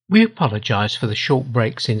We apologise for the short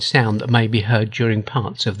breaks in sound that may be heard during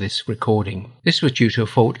parts of this recording. This was due to a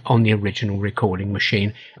fault on the original recording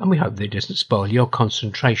machine, and we hope that it doesn't spoil your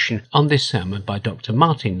concentration on this sermon by Dr.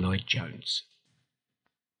 Martyn Lloyd-Jones.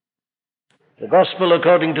 The Gospel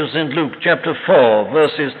according to St. Luke, chapter 4,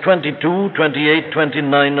 verses 22, 28,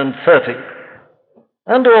 29, and 30.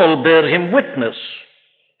 And all bare him witness,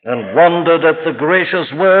 and wondered at the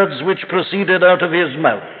gracious words which proceeded out of his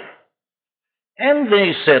mouth. And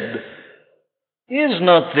they said, Is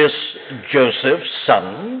not this Joseph's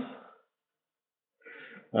son?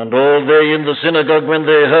 And all they in the synagogue, when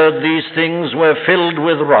they heard these things, were filled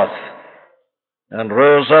with wrath, and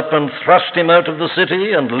rose up and thrust him out of the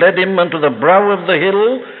city, and led him unto the brow of the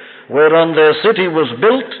hill, whereon their city was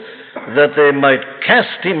built, that they might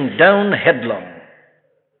cast him down headlong.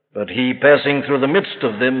 But he, passing through the midst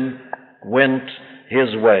of them, went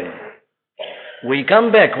his way. We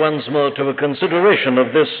come back once more to a consideration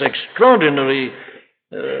of this extraordinary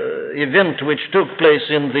event which took place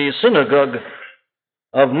in the synagogue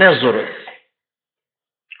of Nazareth.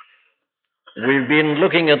 We've been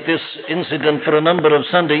looking at this incident for a number of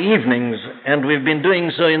Sunday evenings, and we've been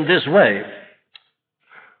doing so in this way.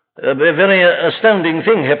 A very astounding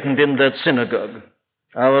thing happened in that synagogue.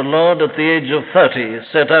 Our Lord, at the age of 30,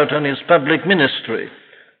 set out on his public ministry.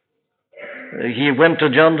 He went to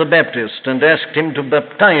John the Baptist and asked him to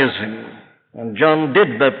baptize him. And John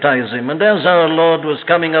did baptize him. And as our Lord was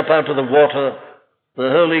coming up out of the water, the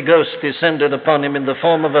Holy Ghost descended upon him in the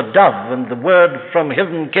form of a dove, and the word from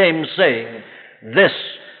heaven came, saying, This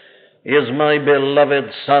is my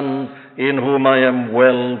beloved Son, in whom I am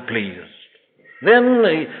well pleased. Then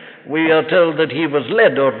we are told that he was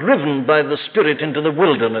led or driven by the Spirit into the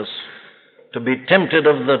wilderness to be tempted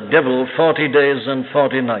of the devil 40 days and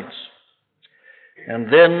 40 nights.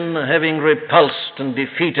 And then, having repulsed and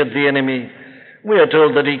defeated the enemy, we are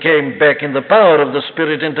told that he came back in the power of the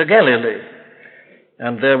Spirit into Galilee.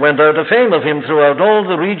 And there went out a fame of him throughout all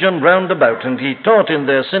the region round about, and he taught in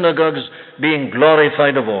their synagogues, being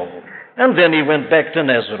glorified of all. And then he went back to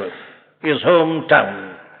Nazareth, his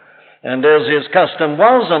hometown. And as his custom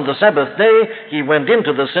was, on the Sabbath day, he went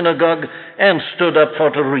into the synagogue and stood up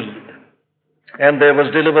for to read. And there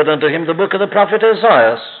was delivered unto him the book of the prophet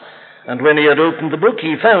Isaiah. And when he had opened the book,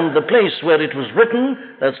 he found the place where it was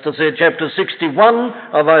written, that's to say, chapter 61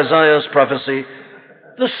 of Isaiah's prophecy,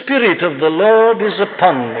 The Spirit of the Lord is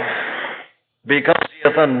upon me, because he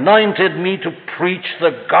hath anointed me to preach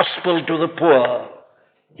the gospel to the poor.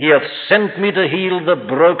 He hath sent me to heal the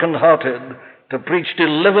brokenhearted, to preach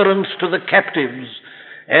deliverance to the captives,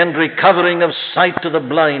 and recovering of sight to the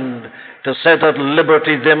blind, to set at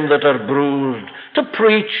liberty them that are bruised, to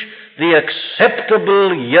preach the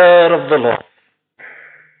acceptable year of the Lord.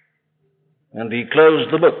 And he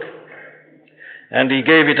closed the book, and he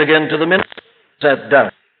gave it again to the minister, sat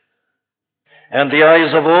down. And the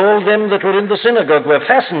eyes of all them that were in the synagogue were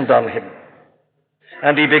fastened on him.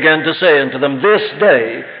 And he began to say unto them, This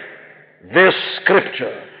day, this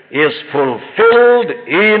scripture is fulfilled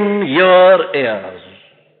in your ears.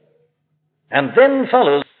 And then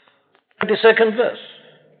follows the 22nd verse.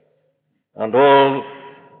 And all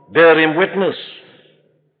bear him witness,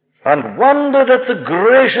 and wondered at the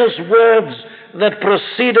gracious words that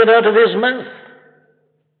proceeded out of his mouth.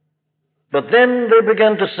 But then they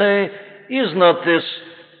began to say, Is not this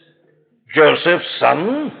Joseph's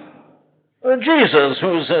son? Jesus,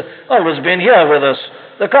 who's always been here with us,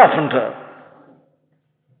 the carpenter.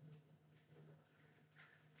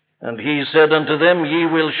 And he said unto them, Ye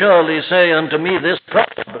will surely say unto me this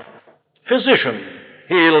proverb, Physician,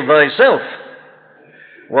 heal thyself.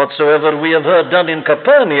 Whatsoever we have heard done in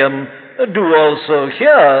Capernaum, do also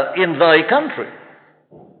here in thy country.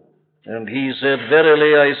 And he said,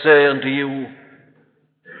 Verily I say unto you,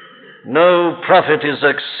 no prophet is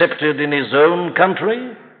accepted in his own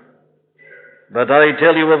country. But I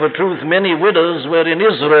tell you of a truth, many widows were in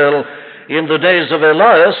Israel in the days of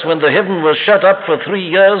Elias, when the heaven was shut up for 3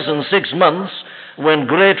 years and 6 months, when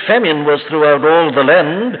great famine was throughout all the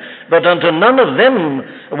land, but unto none of them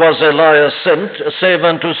was Elias sent, save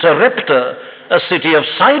unto Sarepta, a city of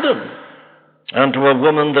Sidon, unto a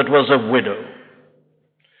woman that was a widow.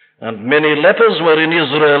 And many lepers were in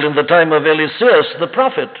Israel in the time of Eliseus the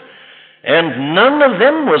prophet, and none of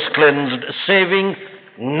them was cleansed, saving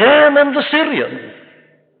Naaman the Syrian.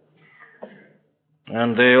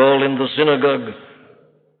 And they all in the synagogue,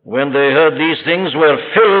 when they heard these things, were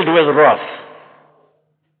filled with wrath,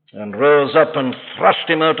 and rose up and thrust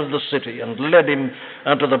him out of the city, and led him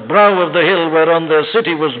unto the brow of the hill whereon their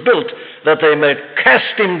city was built, that they might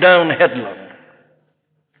cast him down headlong.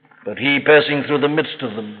 But he, passing through the midst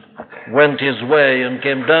of them, went his way and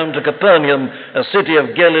came down to Capernaum, a city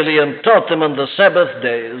of Galilee, and taught them on the Sabbath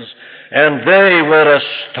days. And they were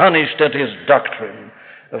astonished at his doctrine,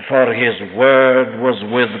 for his word was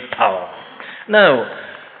with power. Now,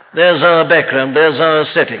 there's our background, there's our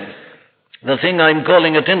setting. The thing I'm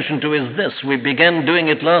calling attention to is this. We began doing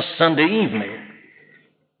it last Sunday evening.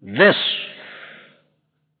 This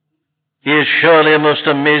is surely a most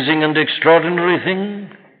amazing and extraordinary thing,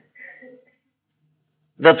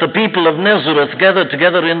 that the people of Nazareth gathered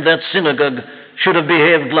together in that synagogue should have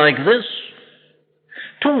behaved like this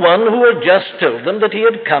to one who had just told them that he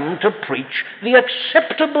had come to preach the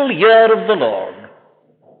acceptable year of the Lord.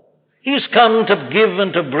 He's come to give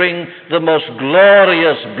and to bring the most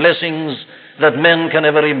glorious blessings that men can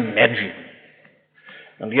ever imagine.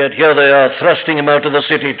 And yet here they are thrusting him out of the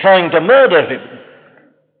city, trying to murder him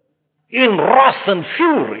in wrath and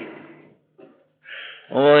fury.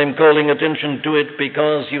 Oh, I'm calling attention to it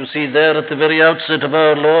because you see there at the very outset of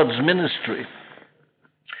our Lord's ministry,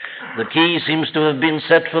 the key seems to have been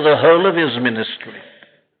set for the whole of his ministry.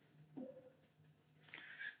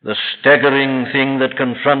 The staggering thing that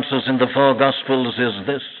confronts us in the four Gospels is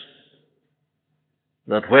this,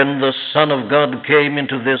 that when the Son of God came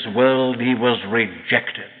into this world, he was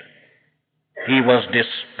rejected. He was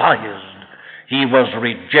despised. He was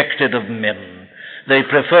rejected of men. They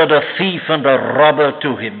preferred a thief and a robber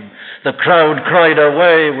to him. The crowd cried,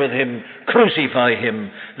 "Away with him, crucify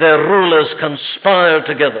him." Their rulers conspired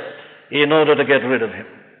together in order to get rid of him.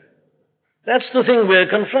 That's the thing we're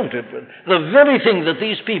confronted with. The very thing that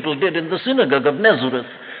these people did in the synagogue of Nazareth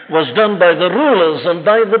was done by the rulers and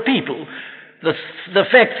by the people. The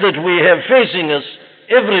fact that we have facing us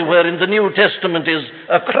everywhere in the New Testament is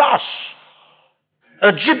a cross,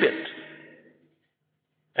 a gibbet,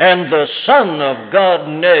 and the Son of God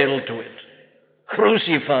nailed to it,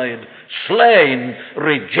 crucified, slain,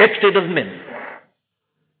 rejected of men.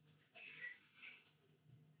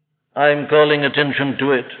 I'm calling attention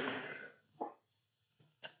to it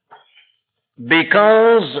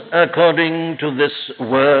because, according to this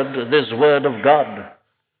word of God,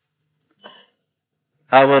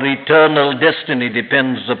 our eternal destiny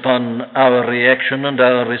depends upon our reaction and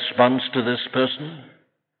our response to this person.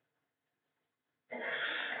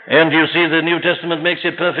 And you see, the New Testament makes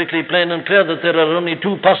it perfectly plain and clear that there are only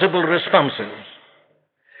two possible responses.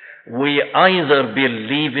 We either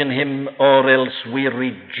believe in him or else we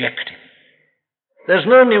reject him. There's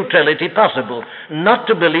no neutrality possible. Not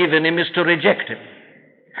to believe in him is to reject him.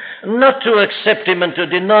 Not to accept him and to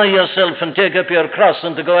deny yourself and take up your cross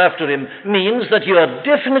and to go after him means that you are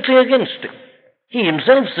definitely against him. He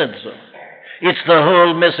himself said so. It's the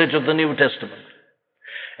whole message of the New Testament.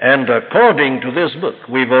 And according to this book,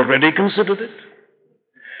 we've already considered it.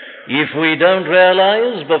 If we don't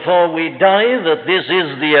realize before we die that this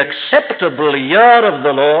is the acceptable year of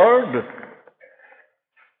the Lord,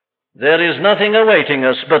 there is nothing awaiting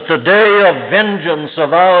us but the day of vengeance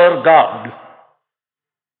of our God,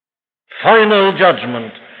 final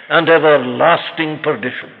judgment and everlasting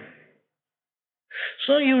perdition.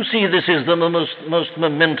 So you see, this is the most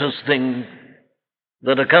momentous thing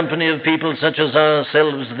that a company of people such as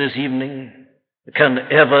ourselves this evening can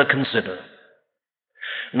ever consider.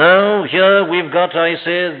 Now, here we've got, I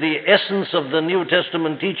say, the essence of the New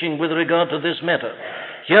Testament teaching with regard to this matter.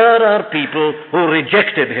 Here are people who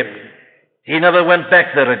rejected him. He never went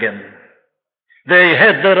back there again. They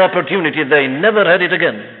had their opportunity. They never had it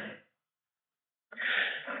again.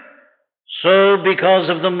 So, because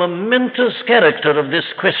of the momentous character of this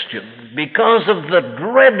question, because of the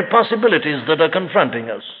dread possibilities that are confronting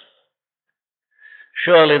us,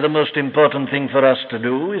 surely the most important thing for us to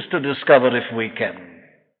do is to discover, if we can,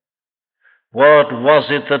 what was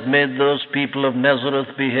it that made those people of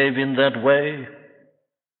Nazareth behave in that way?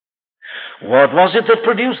 What was it that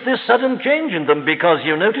produced this sudden change in them? Because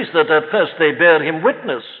you notice that at first they bear him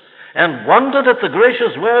witness and wondered at the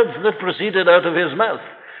gracious words that proceeded out of his mouth.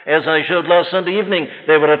 As I showed last Sunday evening,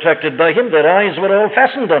 they were attracted by him. Their eyes were all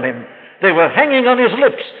fastened on him. They were hanging on his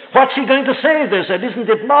lips. What's he going to say? They said, isn't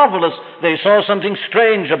it marvelous? They saw something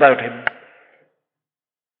strange about him.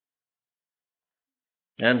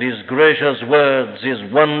 And his gracious words,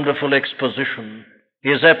 his wonderful exposition,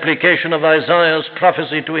 his application of Isaiah's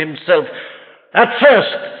prophecy to himself. At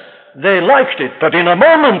first, they liked it, but in a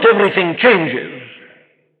moment everything changes.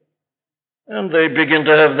 And they begin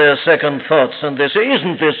to have their second thoughts, and they say,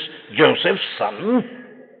 isn't this Joseph's son?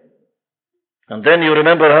 And then you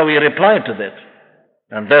remember how he replied to that.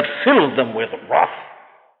 And that filled them with wrath,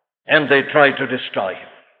 and they tried to destroy him.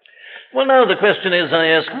 Well, now the question is, I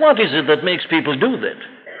ask, what is it that makes people do that?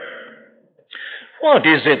 What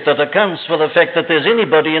is it that accounts for the fact that there's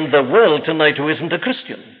anybody in the world tonight who isn't a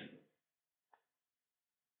Christian?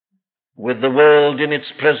 With the world in its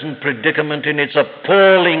present predicament, in its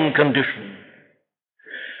appalling condition,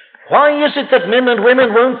 why is it that men and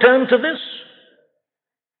women won't turn to this?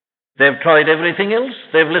 They've tried everything else.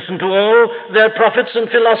 They've listened to all their prophets and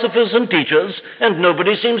philosophers and teachers, and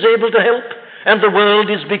nobody seems able to help. And the world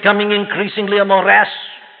is becoming increasingly a morass.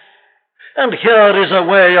 And here is a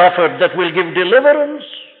way offered that will give deliverance.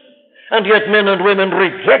 And yet men and women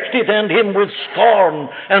reject it and him with scorn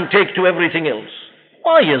and take to everything else.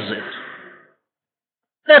 Why is it?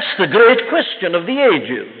 That's the great question of the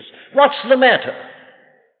ages. What's the matter?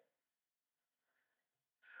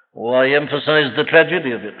 Oh, I emphasize the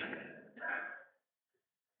tragedy of it.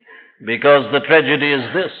 Because the tragedy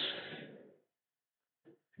is this.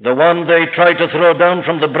 The one they tried to throw down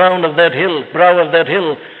from the brow of that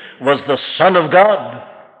hill was the Son of God.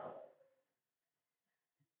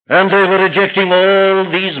 And they were rejecting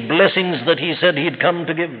all these blessings that he said he'd come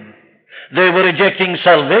to give. They were rejecting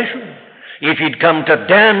salvation. If he'd come to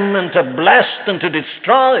damn and to blast and to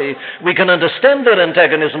destroy, we can understand their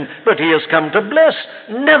antagonism, but he has come to bless.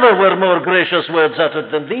 Never were more gracious words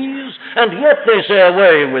uttered than these, and yet they say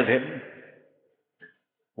away with him.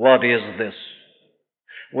 What is this?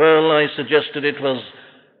 Well, I suggested it was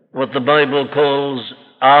what the Bible calls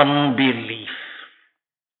unbelief.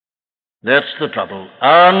 That's the trouble.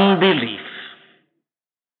 Unbelief.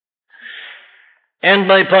 And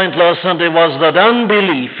my point last Sunday was that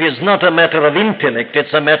unbelief is not a matter of intellect,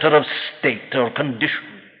 it's a matter of state or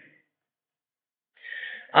condition.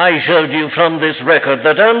 I showed you from this record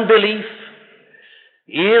that unbelief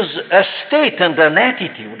is a state and an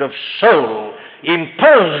attitude of soul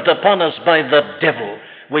imposed upon us by the devil,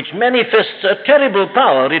 which manifests a terrible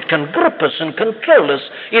power. It can grip us and control us.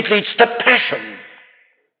 It leads to passion.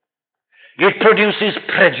 It produces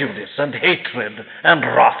prejudice and hatred and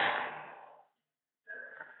wrath.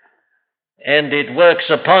 And it works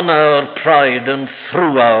upon our pride and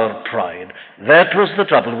through our pride. That was the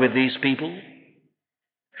trouble with these people.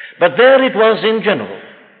 But there it was in general.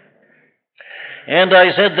 And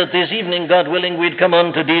I said that this evening, God willing, we'd come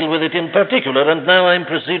on to deal with it in particular, and now I'm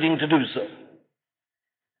proceeding to do so.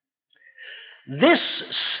 This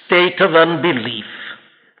state of unbelief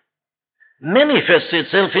manifests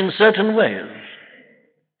itself in certain ways.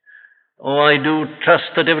 Oh, I do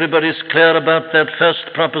trust that everybody's clear about that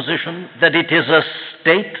first proposition, that it is a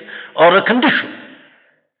state or a condition.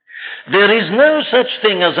 There is no such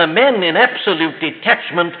thing as a man in absolute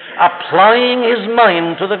detachment applying his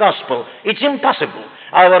mind to the gospel. It's impossible.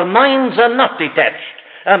 Our minds are not detached.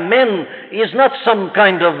 A man is not some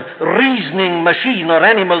kind of reasoning machine or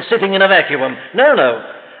animal sitting in a vacuum. No, no.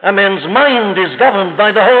 A man's mind is governed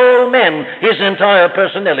by the whole man, his entire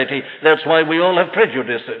personality. That's why we all have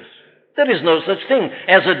prejudices. There is no such thing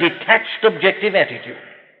as a detached, objective attitude.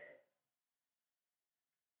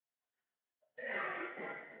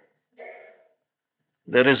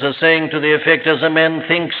 There is a saying to the effect, as a man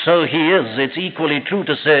thinks, so he is. It's equally true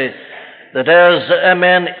to say that as a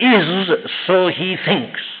man is, so he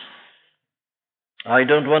thinks. I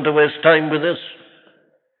don't want to waste time with this,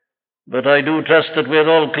 but I do trust that we're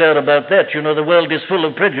all clear about that. You know, the world is full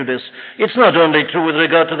of prejudice. It's not only true with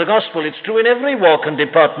regard to the gospel, it's true in every walk and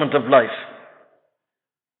department of life.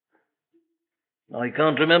 I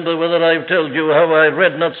can't remember whether I've told you how I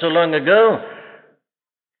read not so long ago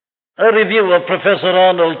a review of Professor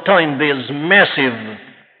Arnold Toynbee's massive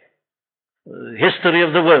History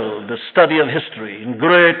of the World, a study of history, in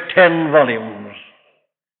great 10 volumes.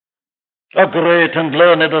 A great and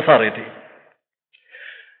learned authority.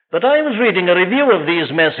 But I was reading a review of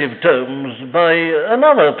these massive tomes by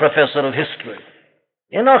another professor of history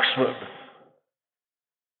in Oxford.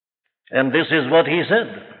 And this is what he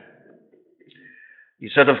said. He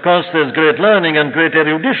said, of course, there's great learning and great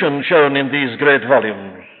erudition shown in these great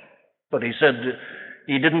volumes. But he said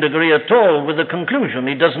he didn't agree at all with the conclusion.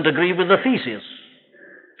 He doesn't agree with the thesis.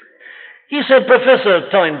 He said Professor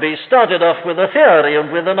Toynbee started off with a theory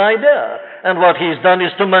and with an idea, and what he's done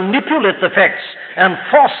is to manipulate the facts and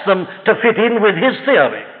force them to fit in with his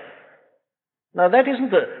theory. Now, that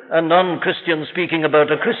isn't a non-Christian speaking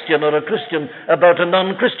about a Christian or a Christian about a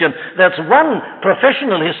non-Christian. That's one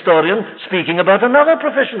professional historian speaking about another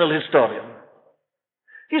professional historian.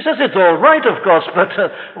 He says it's all right, of course, but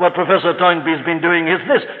what Professor Toynbee's been doing is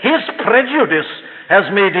this. His prejudice has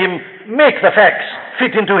made him make the facts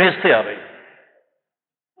fit into his theory.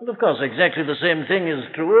 And, of course, exactly the same thing is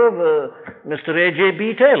true of Mr.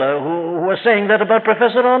 A.J.B. Taylor, who was saying that about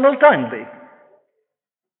Professor Arnold Toynbee.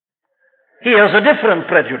 He has a different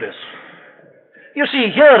prejudice. You see,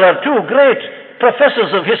 here are two great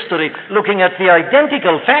professors of history looking at the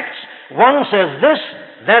identical facts. One says this,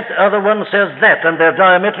 that other one says that, and they're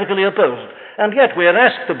diametrically opposed. And yet we are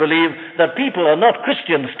asked to believe that people are not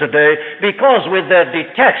Christians today because with their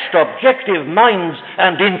detached, objective minds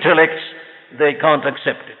and intellects, they can't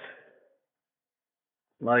accept it.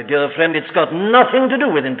 My dear friend, it's got nothing to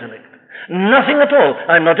do with intellect. Nothing at all.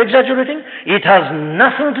 I'm not exaggerating. It has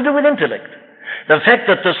nothing to do with intellect. The fact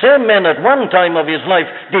that the same man at one time of his life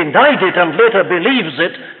denied it and later believes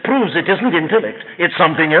it proves it isn't intellect. It's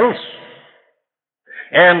something else.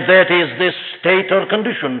 And that is this state or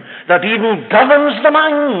condition that even governs the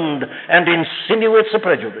mind and insinuates a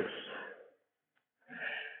prejudice.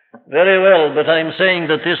 Very well, but I'm saying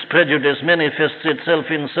that this prejudice manifests itself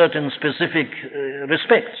in certain specific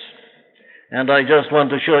respects. And I just want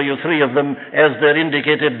to show you three of them as they're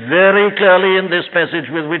indicated very clearly in this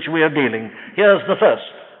passage with which we are dealing. Here's the first.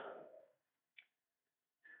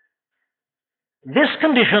 This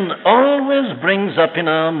condition always brings up in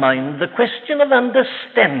our mind the question of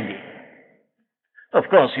understanding. Of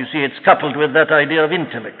course, you see, it's coupled with that idea of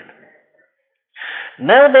intellect.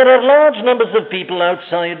 Now, there are large numbers of people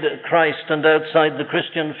outside Christ and outside the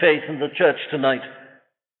Christian faith in the church tonight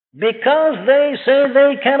because they say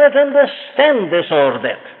they cannot understand this or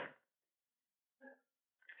that.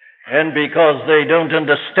 And because they don't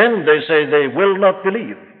understand, they say they will not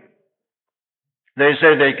believe. They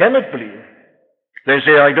say they cannot believe. They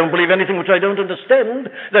say, I don't believe anything which I don't understand.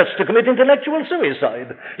 That's to commit intellectual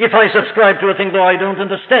suicide. If I subscribe to a thing though I don't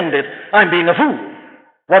understand it, I'm being a fool.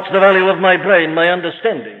 What's the value of my brain, my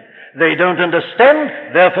understanding? They don't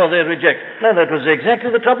understand, therefore they reject. Now that was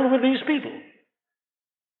exactly the trouble with these people.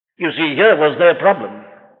 You see, here was their problem.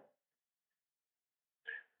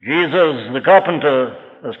 Jesus, the carpenter,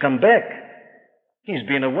 has come back. He's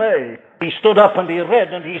been away. He stood up and he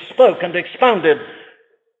read and he spoke and expounded.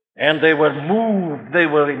 And they were moved, they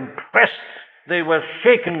were impressed, they were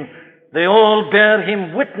shaken. They all bear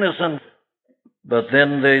him witness. But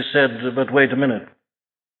then they said, but wait a minute.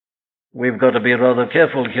 We've got to be rather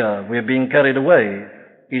careful here. We're being carried away.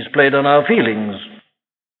 He's played on our feelings.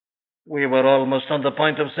 We were almost on the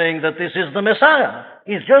point of saying that this is the Messiah.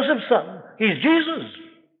 He's Joseph's son. He's Jesus.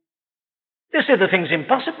 They said the thing's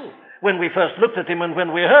impossible. When we first looked at him and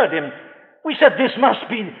when we heard him, we said this must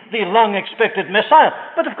be the long-expected Messiah.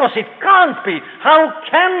 But of course it can't be. How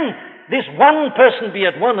can this one person be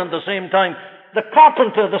at one and the same time the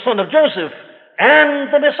carpenter, the son of Joseph,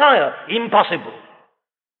 and the Messiah? Impossible.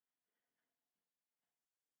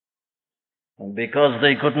 And because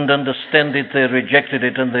they couldn't understand it, they rejected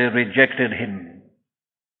it, and they rejected him.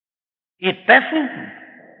 It baffled them.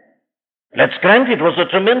 Let's grant it was a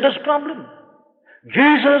tremendous problem.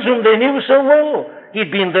 Jesus, whom they knew so well,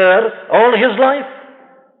 he'd been there all his life.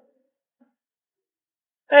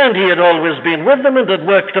 And he had always been with them and had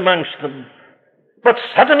worked amongst them. But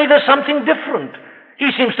suddenly there's something different. He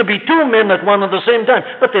seems to be two men at one and the same time.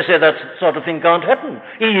 But they say that sort of thing can't happen.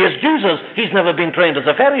 He is Jesus. He's never been trained as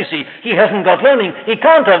a Pharisee. He hasn't got learning. He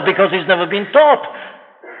can't have because he's never been taught.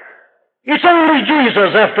 It's only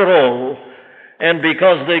Jesus after all. And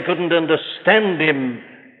because they couldn't understand him,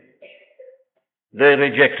 they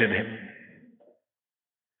rejected him.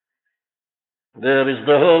 There is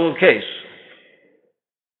the whole case.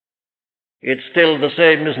 It's still the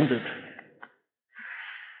same, isn't it?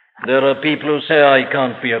 There are people who say, I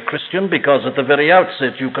can't be a Christian because at the very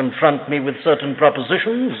outset you confront me with certain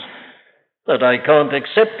propositions that I can't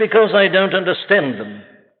accept because I don't understand them.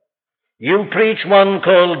 You preach one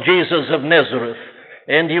called Jesus of Nazareth,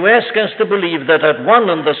 and you ask us to believe that at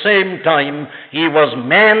one and the same time he was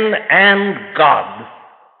man and God.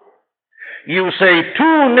 You say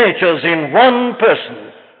two natures in one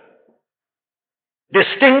person,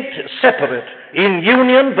 distinct, separate, in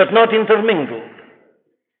union but not intermingled.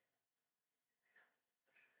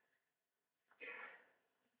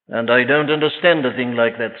 And I don't understand a thing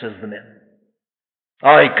like that, says the man.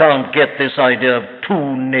 I can't get this idea of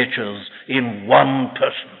two natures in one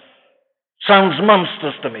person. Sounds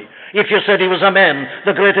monstrous to me. If you said he was a man,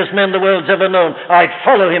 the greatest man the world's ever known, I'd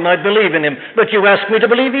follow him, I'd believe in him. But you ask me to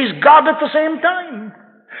believe he's God at the same time.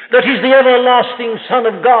 That he's the everlasting Son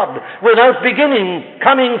of God, without beginning,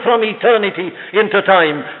 coming from eternity into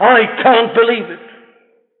time. I can't believe it.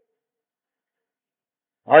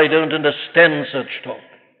 I don't understand such talk.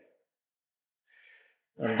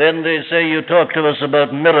 And then they say you talk to us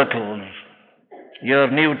about miracles. Your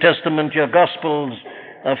New Testament, your Gospels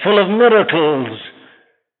are full of miracles.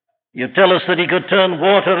 You tell us that he could turn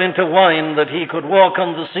water into wine, that he could walk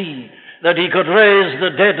on the sea, that he could raise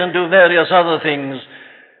the dead and do various other things.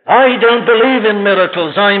 I don't believe in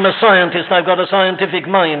miracles. I'm a scientist. I've got a scientific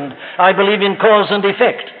mind. I believe in cause and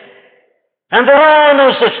effect. And there are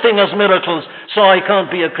no such thing as miracles, so I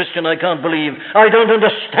can't be a Christian. I can't believe. I don't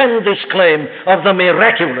understand this claim of the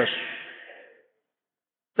miraculous.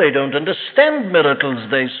 They don't understand miracles,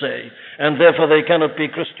 they say, and therefore they cannot be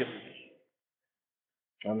Christians.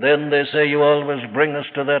 And then they say, you always bring us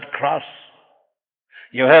to that cross.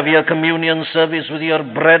 You have your communion service with your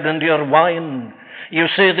bread and your wine. You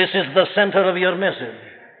say this is the center of your message.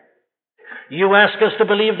 You ask us to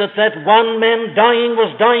believe that that one man dying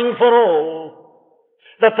was dying for all,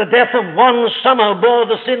 that the death of one somehow bore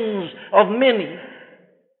the sins of many,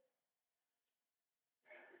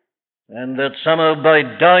 and that somehow by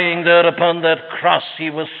dying there upon that cross he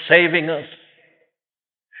was saving us.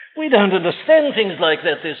 We don't understand things like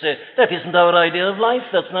that, they say. That isn't our idea of life.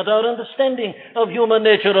 That's not our understanding of human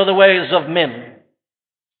nature or the ways of men.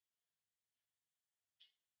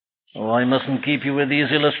 Oh, I mustn't keep you with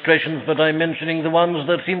these illustrations, but I'm mentioning the ones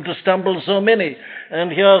that seem to stumble so many.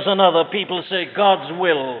 And here's another. People say, God's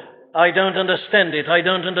will. I don't understand it. I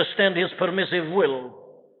don't understand His permissive will.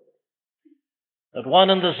 At one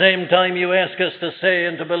and the same time, you ask us to say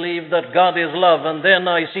and to believe that God is love, and then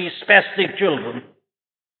I see spastic children.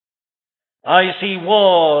 I see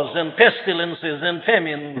wars and pestilences and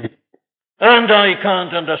famine. And I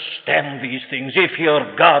can't understand these things. If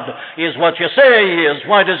your God is what you say He is,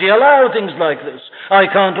 why does He allow things like this? I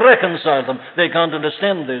can't reconcile them. They can't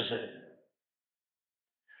understand, they say.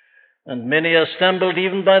 And many are stumbled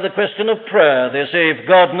even by the question of prayer. They say, if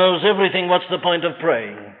God knows everything, what's the point of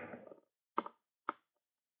praying?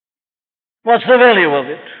 What's the value of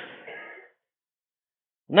it?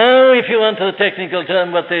 Now, if you want a technical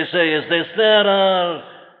term, what they say is this: there are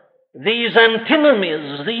these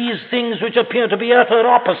antinomies, these things which appear to be utter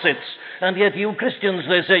opposites, and yet you Christians,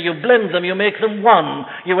 they say, you blend them, you make them one.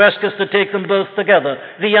 You ask us to take them both together.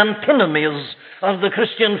 The antinomies of the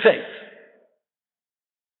Christian faith.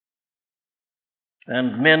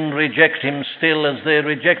 And men reject Him still as they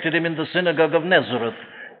rejected Him in the synagogue of Nazareth,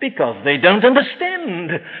 because they don't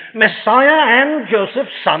understand. Messiah and Joseph,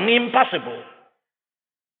 son, impossible.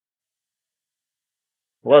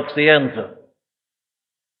 What's the answer?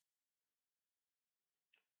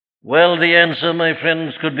 Well, the answer, my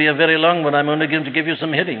friends, could be a very long one. I'm only going to give you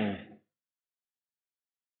some heading.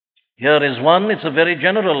 Here is one. It's a very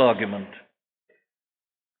general argument.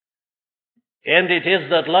 And it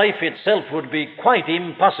is that life itself would be quite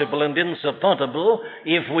impossible and insupportable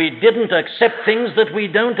if we didn't accept things that we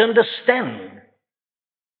don't understand.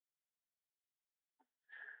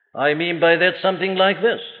 I mean by that something like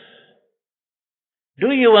this.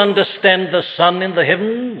 Do you understand the sun in the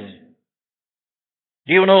heavens?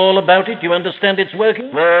 Do you know all about it? Do you understand its working?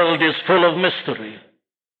 The world is full of mystery.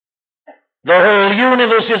 The whole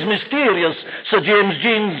universe is mysterious. Sir James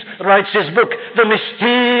Jeans writes his book, The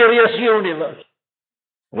Mysterious Universe.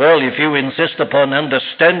 Well, if you insist upon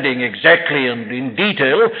understanding exactly and in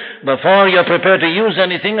detail before you're prepared to use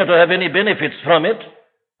anything or to have any benefits from it,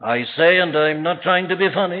 I say, and I'm not trying to be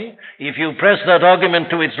funny, if you press that argument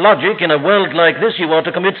to its logic in a world like this, you ought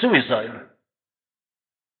to commit suicide.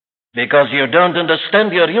 Because you don't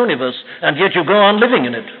understand your universe, and yet you go on living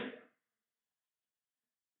in it.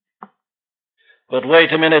 But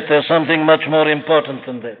wait a minute, there's something much more important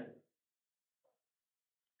than that.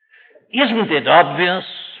 Isn't it obvious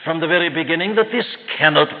from the very beginning that this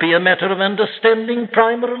cannot be a matter of understanding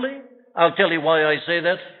primarily? I'll tell you why I say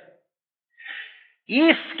that.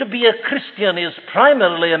 If to be a Christian is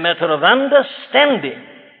primarily a matter of understanding,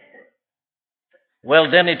 well,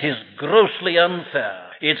 then it is grossly unfair.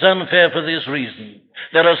 It's unfair for this reason.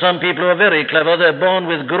 There are some people who are very clever. They're born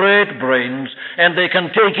with great brains, and they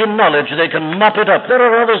can take in knowledge. They can mop it up. There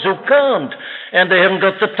are others who can't, and they haven't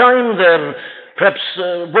got the time. They're perhaps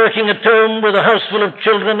working at home with a house full of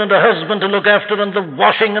children and a husband to look after, and the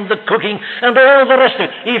washing and the cooking and all the rest of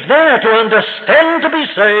it. If they're to understand to be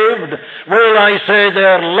saved, well, I say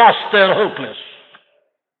they're lost, they're hopeless.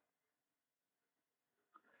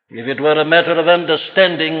 If it were a matter of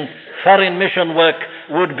understanding, foreign mission work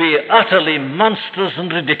would be utterly monstrous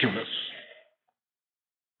and ridiculous.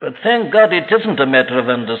 But thank God it isn't a matter of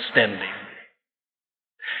understanding.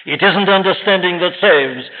 It isn't understanding that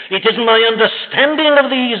saves. It isn't my understanding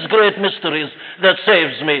of these great mysteries that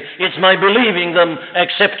saves me. It's my believing them,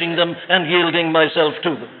 accepting them, and yielding myself to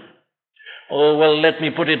them. Oh, well, let me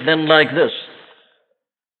put it then like this.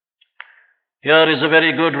 Here is a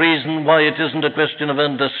very good reason why it isn't a question of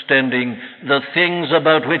understanding. The things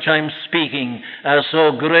about which I'm speaking are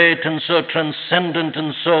so great and so transcendent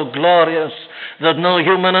and so glorious that no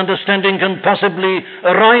human understanding can possibly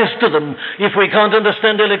arise to them. If we can't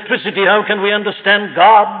understand electricity, how can we understand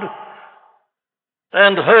God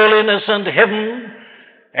and holiness and heaven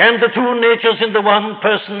and the two natures in the one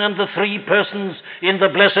person and the three persons in the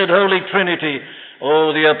blessed Holy Trinity?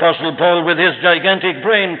 Oh, the Apostle Paul, with his gigantic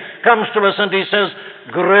brain, comes to us and he says,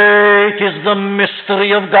 great is the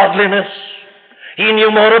mystery of godliness. He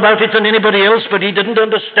knew more about it than anybody else, but he didn't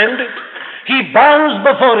understand it. He bows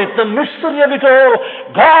before it, the mystery of it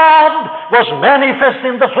all. God was manifest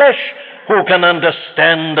in the flesh. Who can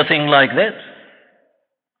understand a thing like that?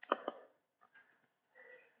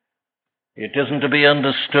 It isn't to be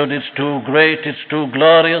understood. It's too great, it's too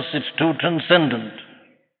glorious, it's too transcendent.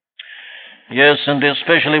 Yes, and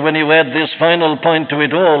especially when you add this final point to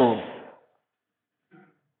it all,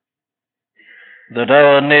 that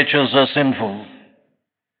our natures are sinful,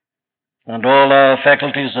 and all our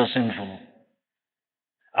faculties are sinful.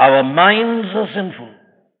 Our minds are sinful.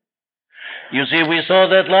 You see, we saw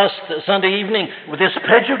that last Sunday evening with this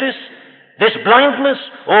prejudice, this blindness.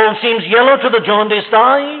 All seems yellow to the jaundiced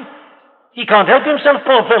eye. He can't help himself,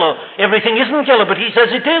 poor fellow. Everything isn't yellow, but he says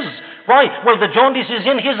it is. Why? Well, the jaundice is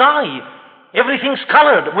in his eye. Everything's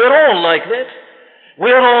colored. We're all like that.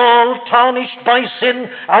 We're all tarnished by sin.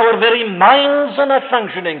 Our very minds are not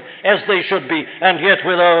functioning as they should be. And yet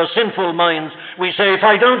with our sinful minds, we say, if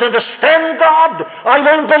I don't understand God, I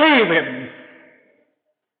won't believe Him.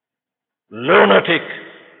 Lunatic.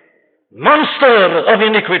 Monster of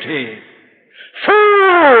iniquity.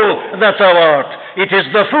 Fool, that's our art. It is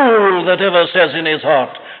the fool that ever says in his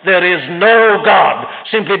heart, there is no God,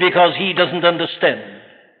 simply because he doesn't understand.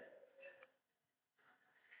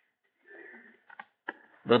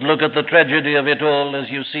 But look at the tragedy of it all as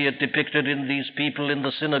you see it depicted in these people in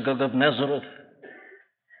the synagogue of Nazareth.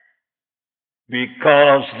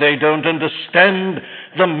 Because they don't understand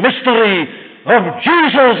the mystery of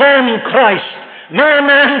Jesus and Christ, man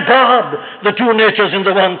and God, the two natures in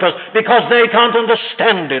the one person, because they can't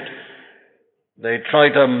understand it, they try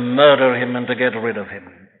to murder him and to get rid of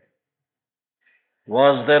him.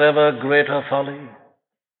 Was there ever greater folly?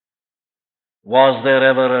 Was there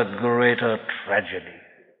ever a greater tragedy?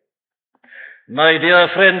 My dear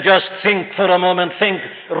friend, just think for a moment, think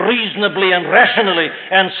reasonably and rationally,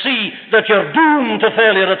 and see that you're doomed to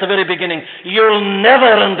failure at the very beginning. You'll never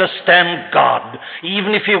understand God,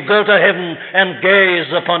 even if you go to heaven and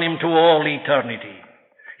gaze upon Him to all eternity.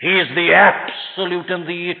 He is the absolute and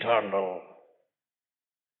the eternal,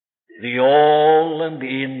 the all and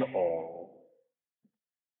in all.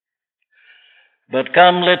 But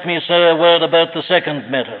come, let me say a word about the second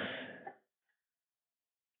matter.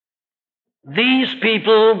 These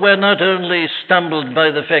people were not only stumbled by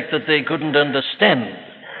the fact that they couldn't understand,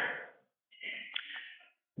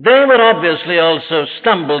 they were obviously also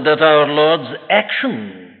stumbled at our Lord's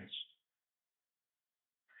actions.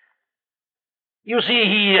 You see,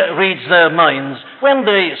 He reads their minds. When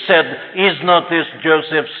they said, is not this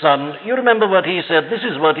Joseph's son? You remember what He said. This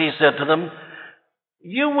is what He said to them.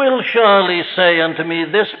 You will surely say unto me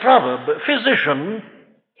this proverb, Physician,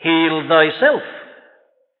 heal thyself.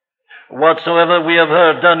 Whatsoever we have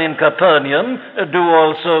heard done in Capernaum, do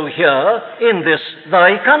also here in this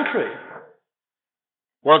thy country.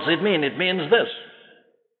 What's it mean? It means this.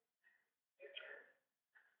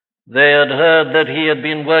 They had heard that He had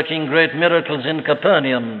been working great miracles in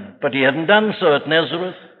Capernaum, but He hadn't done so at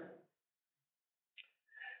Nazareth.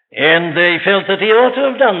 And they felt that He ought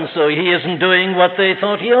to have done so. He isn't doing what they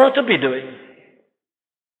thought He ought to be doing.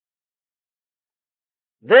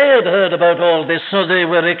 They had heard about all this, so they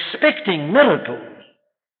were expecting miracles,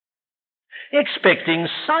 expecting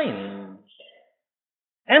signs,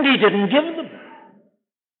 and He didn't give them.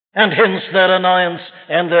 And hence their annoyance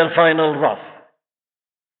and their final wrath.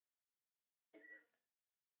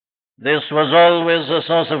 This was always a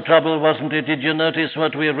source of trouble, wasn't it? Did you notice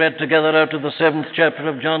what we read together out of the 7th chapter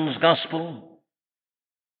of John's Gospel?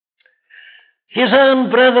 His own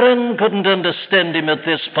brethren couldn't understand Him at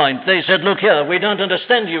this point. They said, look here, we don't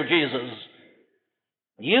understand you, Jesus.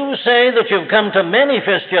 You say that you've come to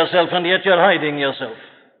manifest yourself, and yet you're hiding yourself.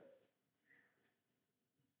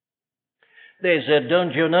 They said,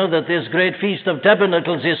 don't you know that this great Feast of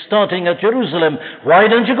Tabernacles is starting at Jerusalem? Why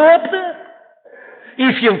don't you go up there?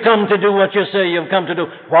 If you've come to do what you say you've come to do,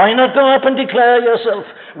 why not go up and declare yourself?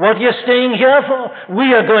 What are you staying here for?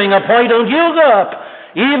 We are going up. Why don't you go up?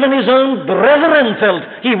 Even His own brethren felt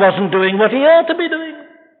He wasn't doing what He ought to be doing.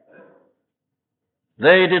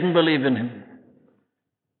 They didn't believe in Him.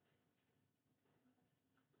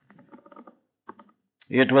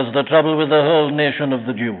 It was the trouble with the whole nation of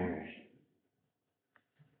the Jews.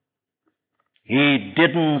 He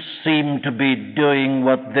didn't seem to be doing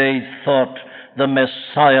what they thought the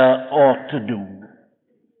Messiah ought to do.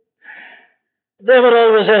 They were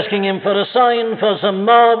always asking him for a sign, for some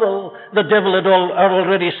marvel. The devil had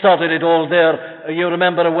already started it all there. You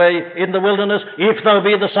remember away in the wilderness. If thou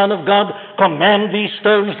be the Son of God, command these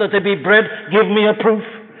stones that they be bread. Give me a proof.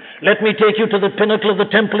 Let me take you to the pinnacle of the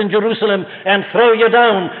temple in Jerusalem and throw you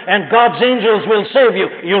down, and God's angels will save you.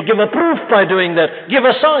 You'll give a proof by doing that. Give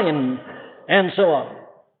a sign, and so on.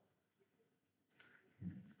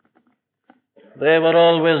 They were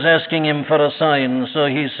always asking him for a sign, so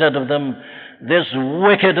he said of them, this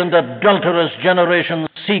wicked and adulterous generation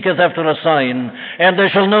seeketh after a sign, and there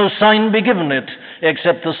shall no sign be given it,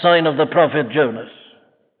 except the sign of the prophet Jonas.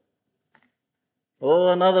 Oh,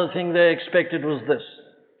 another thing they expected was this.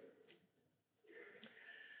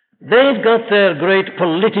 They'd got their great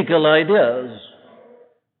political ideas.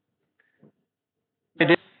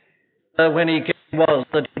 When he came was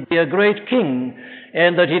that he'd be a great king,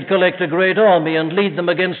 and that he'd collect a great army and lead them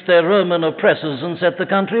against their Roman oppressors and set the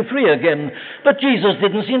country free again. But Jesus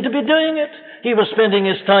didn't seem to be doing it. He was spending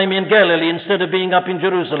his time in Galilee instead of being up in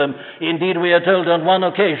Jerusalem. Indeed, we are told on one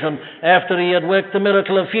occasion, after he had worked the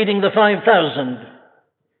miracle of feeding the 5,000,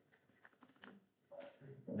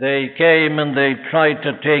 they came and they tried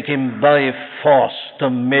to take him by force to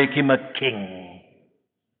make him a king.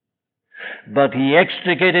 But he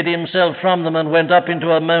extricated himself from them and went up into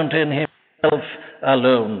a mountain himself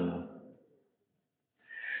alone.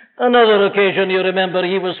 Another occasion, you remember,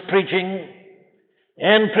 he was preaching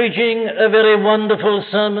a very wonderful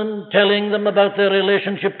sermon, telling them about their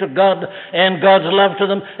relationship to God and God's love to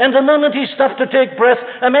them. And the moment he stopped to take breath,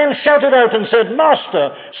 a man shouted out and said,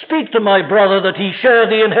 Master, speak to my brother that he share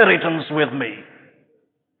the inheritance with me.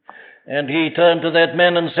 And he turned to that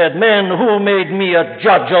man and said, Man, who made me a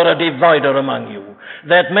judge or a divider among you?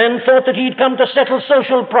 That man thought that he'd come to settle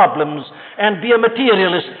social problems and be a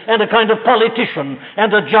materialist and a kind of politician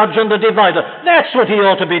and a judge and a divider. That's what he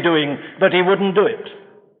ought to be doing, but he wouldn't do it.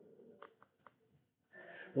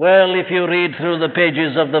 Well, if you read through the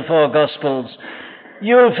pages of the four Gospels,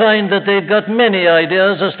 you'll find that they've got many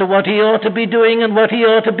ideas as to what he ought to be doing and what he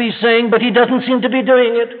ought to be saying, but he doesn't seem to be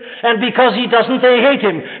doing it. And because he doesn't, they hate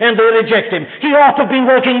him and they reject him. He ought to be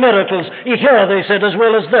working miracles, here, they said, as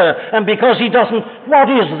well as there. And because he doesn't, what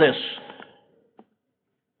is this?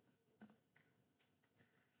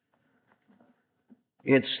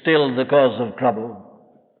 It's still the cause of trouble.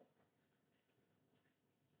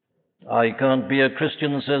 I can't be a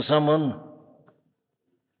Christian, says someone,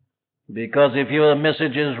 because if your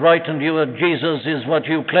message is right and your Jesus is what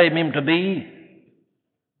you claim him to be,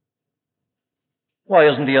 why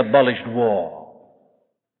hasn't he abolished war?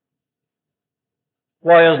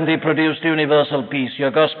 Why hasn't he produced universal peace?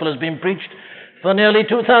 Your gospel has been preached for nearly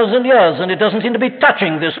 2,000 years, and it doesn't seem to be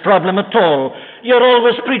touching this problem at all. You're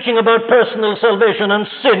always preaching about personal salvation and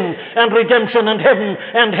sin and redemption and heaven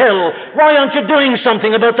and hell. Why aren't you doing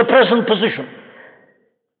something about the present position?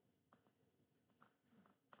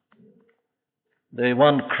 They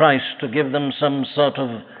want Christ to give them some sort of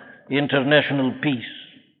international peace.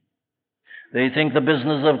 They think the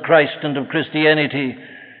business of Christ and of Christianity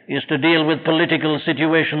is to deal with political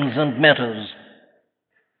situations and matters,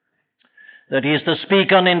 that he is to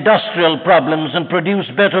speak on industrial problems and produce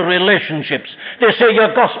better relationships. They say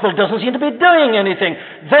your gospel doesn't seem to be doing anything.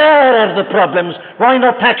 There are the problems. Why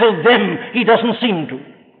not tackle them? He doesn't seem to.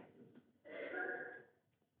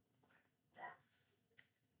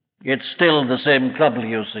 It's still the same trouble,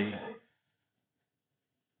 you see.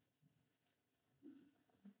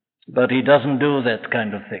 But he doesn't do that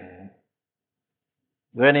kind of thing.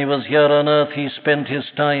 When he was here on earth, he spent his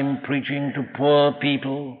time preaching to poor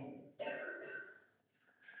people.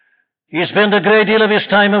 He spent a great deal of his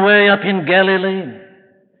time away up in Galilee.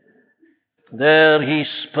 There he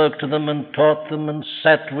spoke to them and taught them and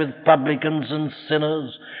sat with publicans and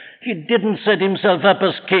sinners. He didn't set himself up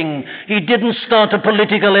as king. He didn't start a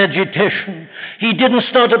political agitation. He didn't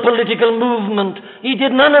start a political movement. He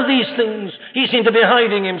did none of these things. He seemed to be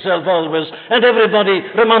hiding himself always, and everybody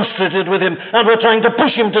remonstrated with him and were trying to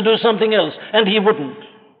push him to do something else, and he wouldn't.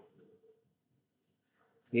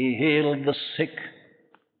 He healed the sick.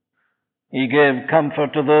 He gave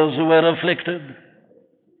comfort to those who were afflicted.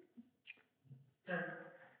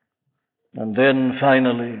 And then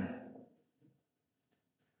finally,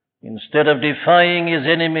 instead of defying his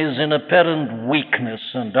enemies in apparent weakness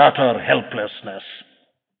and utter helplessness,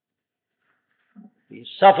 he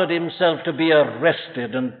suffered himself to be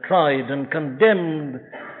arrested and tried and condemned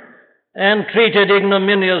and treated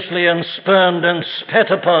ignominiously and spurned and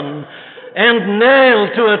spat upon and nailed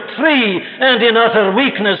to a tree, and in utter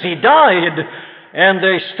weakness he died. And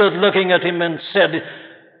they stood looking at him and said,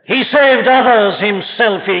 he saved others,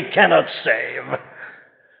 himself he cannot save.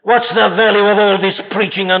 What's the value of all this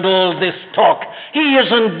preaching and all this talk? He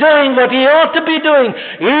isn't doing what he ought to be doing.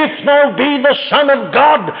 If thou be the Son of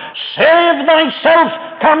God, save thyself,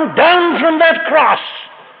 come down from that cross.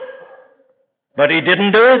 But he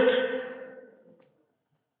didn't do it.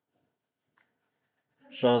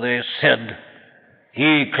 So they said,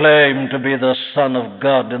 he claimed to be the Son of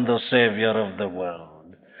God and the Savior of the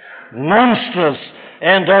world. Monstrous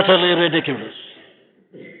and utterly ridiculous.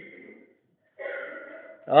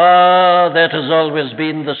 That has always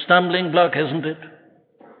been the stumbling block, hasn't it?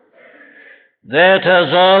 That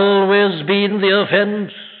has always been the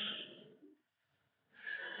offense.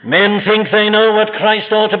 Men think they know what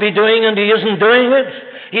Christ ought to be doing, and he isn't doing it.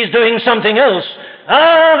 He's doing something else.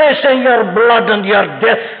 They say your blood and your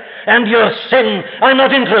death and your sin. I'm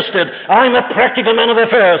not interested. I'm a practical man of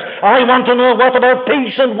affairs. I want to know what about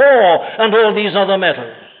peace and war and all these other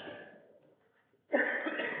matters.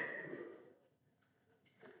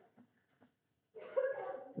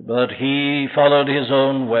 But he followed his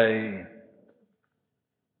own way.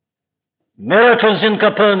 Miracles in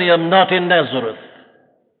Capernaum, not in Nazareth.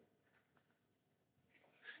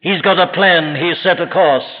 He's got a plan. He's set a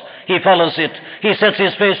course. He follows it. He sets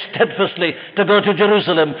his face steadfastly to go to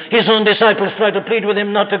Jerusalem. His own disciples try to plead with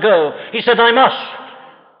him not to go. He said, I must.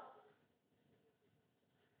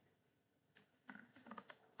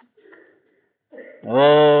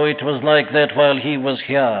 Oh, it was like that while he was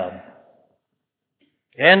here.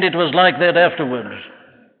 And it was like that afterwards.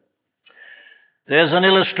 There's an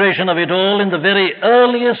illustration of it all in the very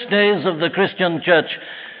earliest days of the Christian church,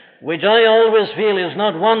 which I always feel is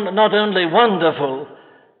not only wonderful,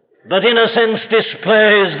 but in a sense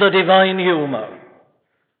displays the divine humor.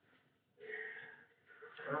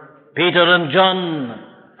 Peter and John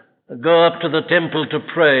go up to the temple to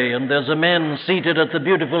pray, and there's a man seated at the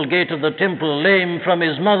beautiful gate of the temple, lame from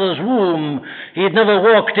his mother's womb. He'd never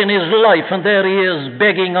walked in his life, and there he is,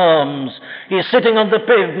 begging alms. He's sitting on the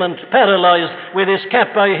pavement, paralyzed, with his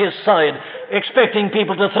cap by his side, expecting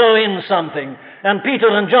people to throw in something. And Peter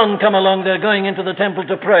and John come along, they're going into the temple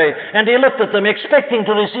to pray, and he looked at them, expecting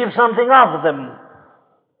to receive something of them.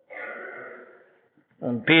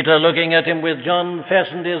 And Peter, looking at him with John,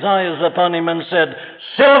 fastened his eyes upon him and said,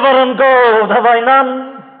 silver and gold have I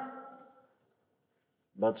none,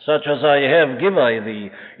 but such as I have give I thee.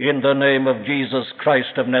 In the name of Jesus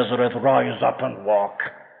Christ of Nazareth, rise up and walk.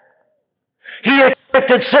 He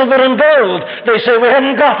expected silver and gold. They say, we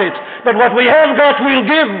haven't got it, but what we have got we'll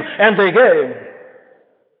give. And they gave.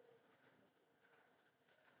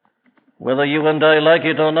 Whether you and I like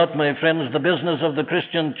it or not, my friends, the business of the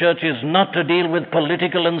Christian church is not to deal with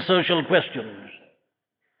political and social questions.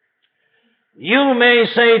 You may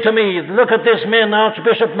say to me, look at this man,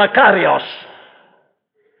 Archbishop Makarios.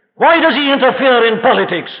 Why does he interfere in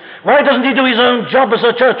politics? Why doesn't he do his own job as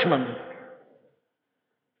a churchman?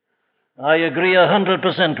 I agree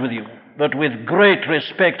 100% with you, but with great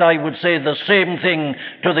respect I would say the same thing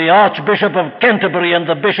to the Archbishop of Canterbury and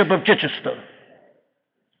the Bishop of Chichester.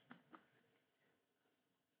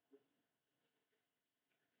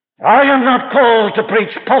 I am not called to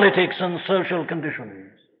preach politics and social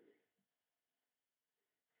conditions.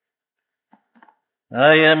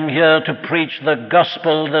 I am here to preach the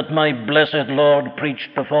gospel that my blessed Lord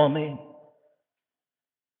preached before me.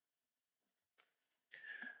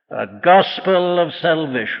 A gospel of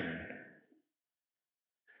salvation.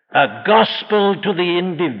 A gospel to the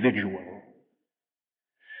individual.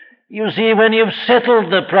 You see, when you've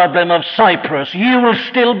settled the problem of Cyprus, you will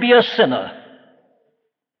still be a sinner.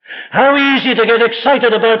 How easy to get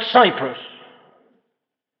excited about Cyprus.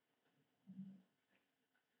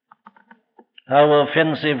 How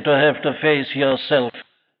offensive to have to face yourself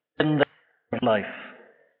in the life.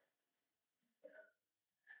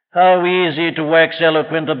 How easy to wax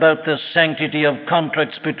eloquent about the sanctity of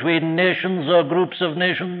contracts between nations or groups of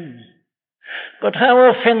nations. But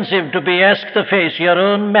how offensive to be asked to face your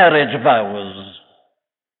own marriage vows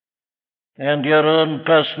and your own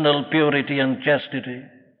personal purity and chastity.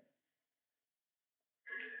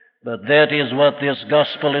 But that is what this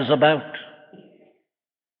gospel is about.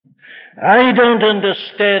 I don't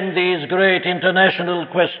understand these great international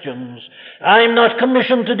questions. I'm not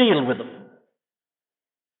commissioned to deal with them.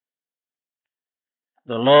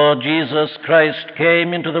 The Lord Jesus Christ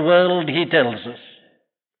came into the world, he tells us,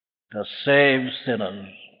 to save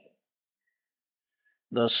sinners.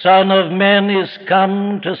 The Son of Man is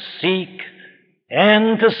come to seek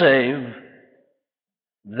and to save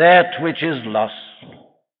that which is lost.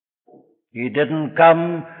 He didn't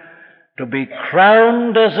come to be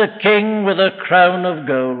crowned as a king with a crown of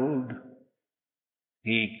gold.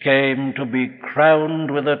 He came to be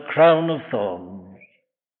crowned with a crown of thorns.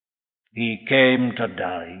 He came to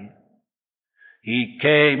die. He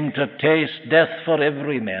came to taste death for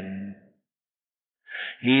every man.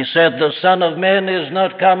 He said, the Son of Man is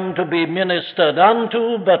not come to be ministered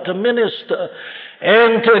unto, but to minister,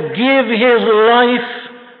 and to give his life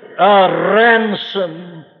a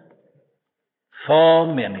ransom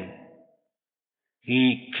for many.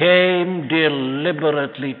 He came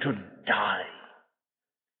deliberately to die,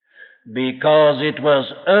 because it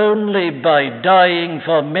was only by dying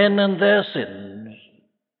for men and their sins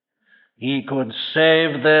he could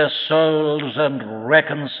save their souls and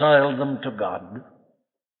reconcile them to God.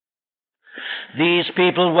 These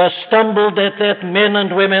people were stumbled at that. Men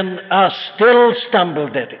and women are still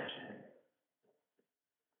stumbled at it.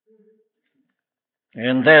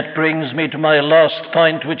 And that brings me to my last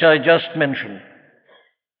point, which I just mentioned.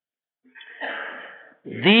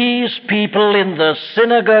 These people in the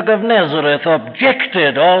synagogue of Nazareth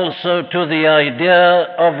objected also to the idea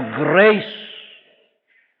of grace.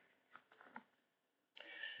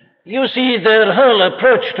 You see, their whole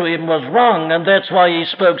approach to him was wrong, and that's why he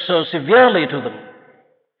spoke so severely to them.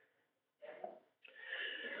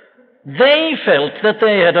 They felt that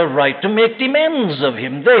they had a right to make demands of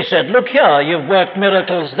him. They said, look here, you've worked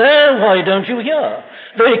miracles there, why don't you here?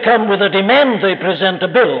 They come with a demand, they present a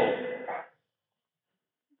bill.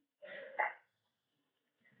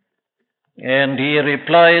 And he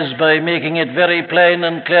replies by making it very plain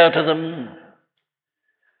and clear to them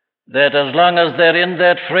that as long as they're in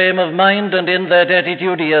that frame of mind and in that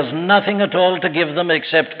attitude, he has nothing at all to give them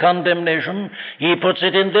except condemnation. He puts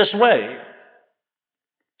it in this way.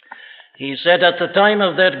 He said at the time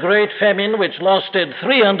of that great famine, which lasted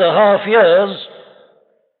 3.5 years,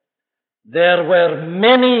 there were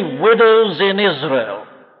many widows in Israel.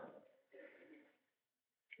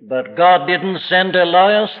 But God didn't send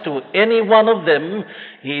Elias to any one of them.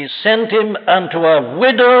 He sent him unto a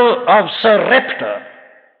widow of Sarepta,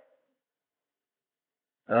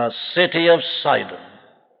 a city of Sidon.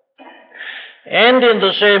 And in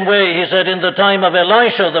the same way, he said, in the time of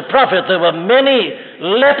Elisha the prophet, there were many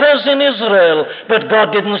lepers in Israel, but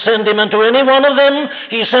God didn't send him unto any one of them.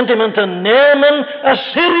 He sent him unto Naaman, a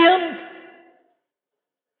Syrian.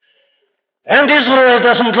 And Israel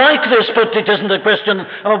doesn't like this, but it isn't a question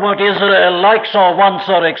of what Israel likes or wants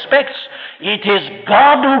or expects. It is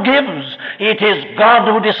God who gives. It is God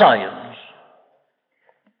who decides.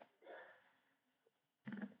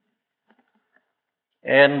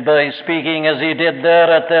 And by speaking as he did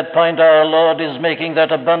there at that point, our Lord is making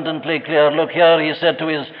that abundantly clear. Look here, he said to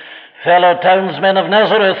his fellow townsmen of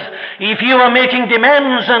Nazareth, if you are making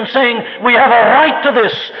demands and saying, we have a right to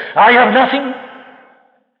this, I have nothing.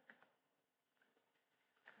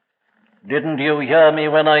 Didn't you hear me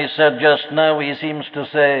when I said just now, he seems to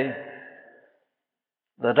say,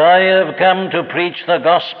 that I have come to preach the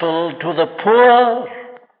gospel to the poor?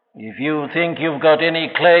 If you think you've got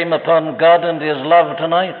any claim upon God and his love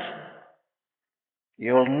tonight,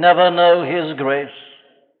 you'll never know his grace.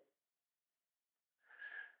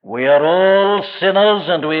 We are all sinners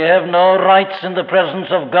and we have no rights in the presence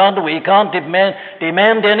of God. We can't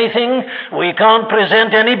demand anything. We can't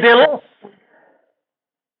present any bill.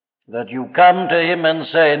 That you come to him and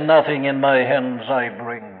say, nothing in my hands I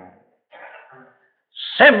bring.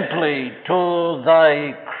 Simply to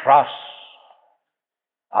thy cross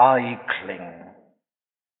I cling.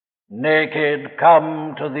 Naked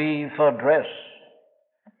come to thee for dress.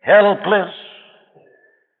 Helpless,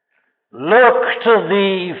 look to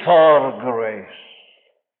thee for grace.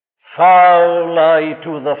 Foul I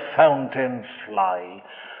to the fountain fly.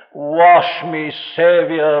 Wash me,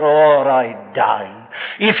 Savior, or I die.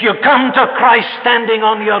 If you come to Christ standing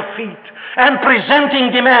on your feet and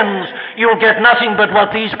presenting demands, you'll get nothing but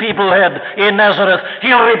what these people had in Nazareth.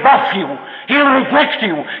 He'll rebuff you. He'll reject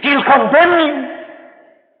you. He'll condemn you.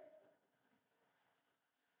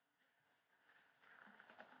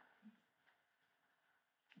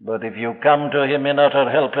 But if you come to him in utter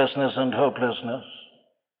helplessness and hopelessness,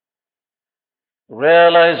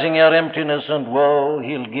 realizing your emptiness and woe,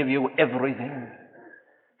 he'll give you everything.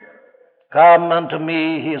 Come unto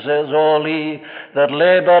me, he says, all ye that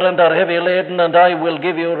labor and are heavy laden, and I will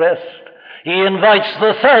give you rest. He invites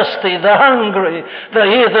the thirsty, the hungry,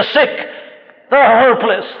 the sick, the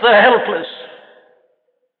hopeless, the helpless.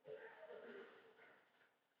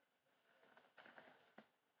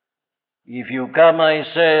 If you come, I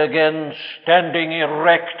say again, standing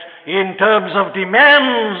erect in terms of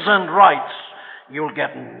demands and rights, you'll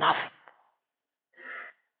get nothing.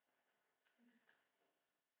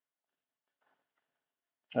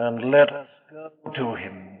 and let us go to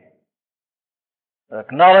him,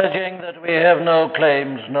 acknowledging that we have no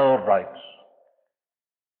claims, no rights,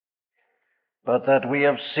 but that we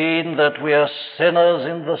have seen that we are sinners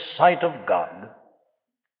in the sight of God.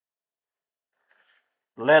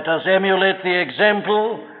 Let us emulate the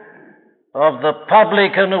example of the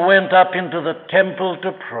publican who went up into the temple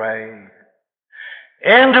to pray,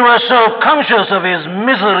 and who was so conscious of his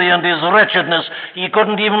misery and his wretchedness, he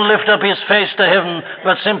couldn't even lift up his face to heaven,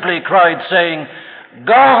 but simply cried, saying,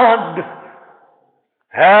 God,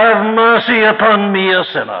 have mercy upon me, a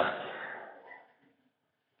sinner.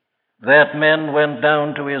 That man went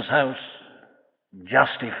down to his house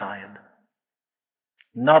justified,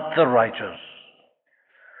 not the righteous.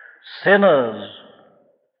 Sinners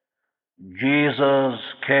Jesus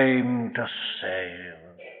came to save.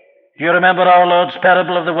 Do you remember our Lord's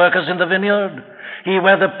parable of the workers in the vineyard?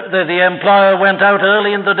 Where the employer went out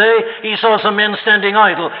early in the day, he saw some men standing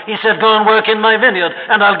idle. He said, go and work in my vineyard,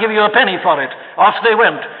 and I'll give you a penny for it. Off they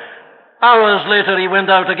went. Hours later he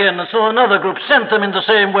went out again and saw another group, sent them in the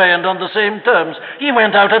same way and on the same terms. He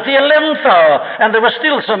went out at the 11th hour, and there were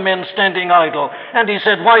still some men standing idle. And he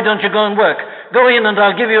said, why don't you go and work? Go in and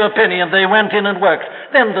I'll give you a penny. And they went in and worked.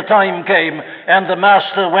 Then the time came, and the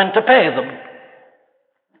master went to pay them.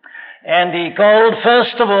 And he called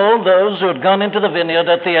first of all those who had gone into the vineyard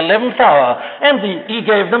at the 11th hour, and he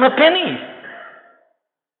gave them a penny.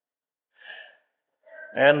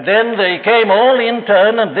 And then they came all in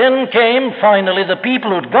turn, and then came finally the people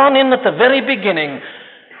who'd gone in at the very beginning.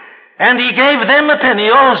 And he gave them a penny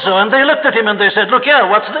also, and they looked at him and they said, look here,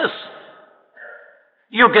 what's this?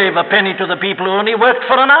 You gave a penny to the people who only worked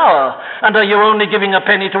for an hour, and are you only giving a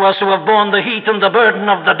penny to us who have borne the heat and the burden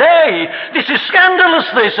of the day? This is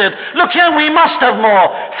scandalous, they said. Look here, we must have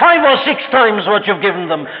more. 5 or 6 times what you've given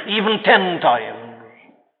them, even 10 times.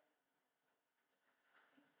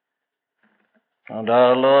 And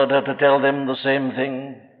our Lord had to tell them the same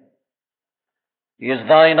thing. Is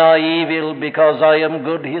thine eye evil because I am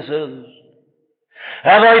good, he says?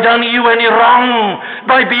 Have I done you any wrong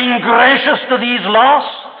by being gracious to these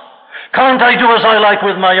lost? Can't I do as I like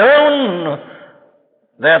with my own?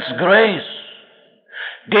 That's grace.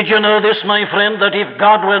 Did you know this, my friend, that if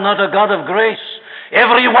God were not a God of grace,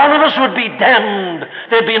 every one of us would be damned.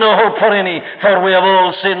 There'd be no hope for any, for we have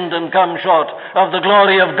all sinned and come short of the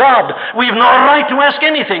glory of God. We've no right to ask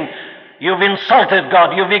anything. You've insulted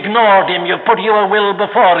God. You've ignored him. You've put your will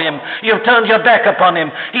before him. You've turned your back upon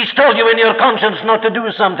him. He's told you in your conscience not to do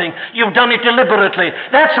something. You've done it deliberately.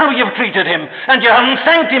 That's how you've treated him. And you haven't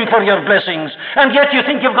thanked him for your blessings. And yet you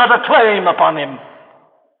think you've got a claim upon him.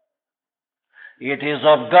 It is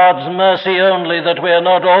of God's mercy only that we are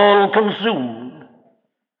not all consumed.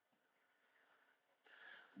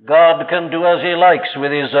 God can do as he likes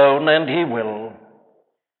with his own, and he will.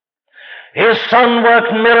 His son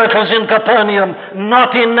worked miracles in Capernaum,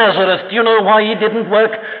 not in Nazareth. Do you know why he didn't work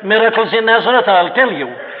miracles in Nazareth? I'll tell you.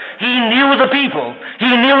 He knew the people. He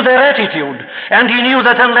knew their attitude. And he knew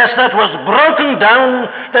that unless that was broken down,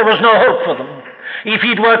 there was no hope for them. If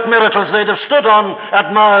he'd worked miracles, they'd have stood on,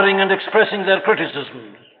 admiring and expressing their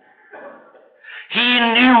criticisms. He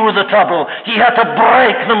knew the trouble. He had to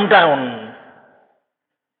break them down.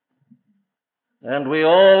 And we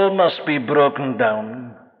all must be broken down.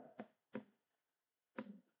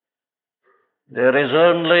 There is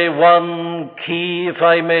only one key, if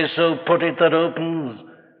I may so put it, that opens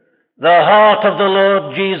the heart of the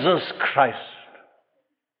Lord Jesus Christ.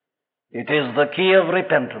 It is the key of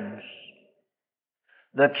repentance,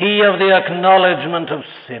 the key of the acknowledgement of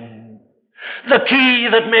sin, the key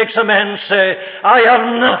that makes a man say, I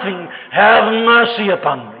have nothing, have mercy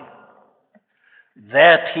upon me.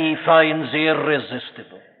 That he finds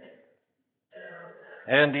irresistible.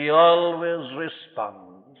 And he always responds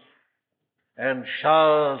and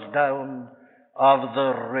showers down of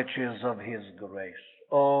the riches of his grace.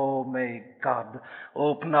 Oh, may God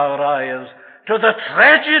open our eyes to the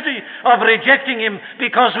tragedy of rejecting him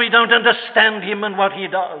because we don't understand him and what he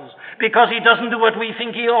does, because he doesn't do what we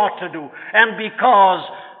think he ought to do, and because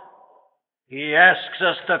he asks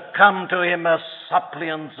us to come to him as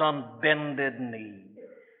suppliants on bended knee,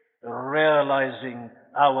 realizing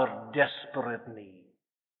our desperate need.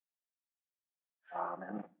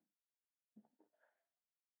 Amen.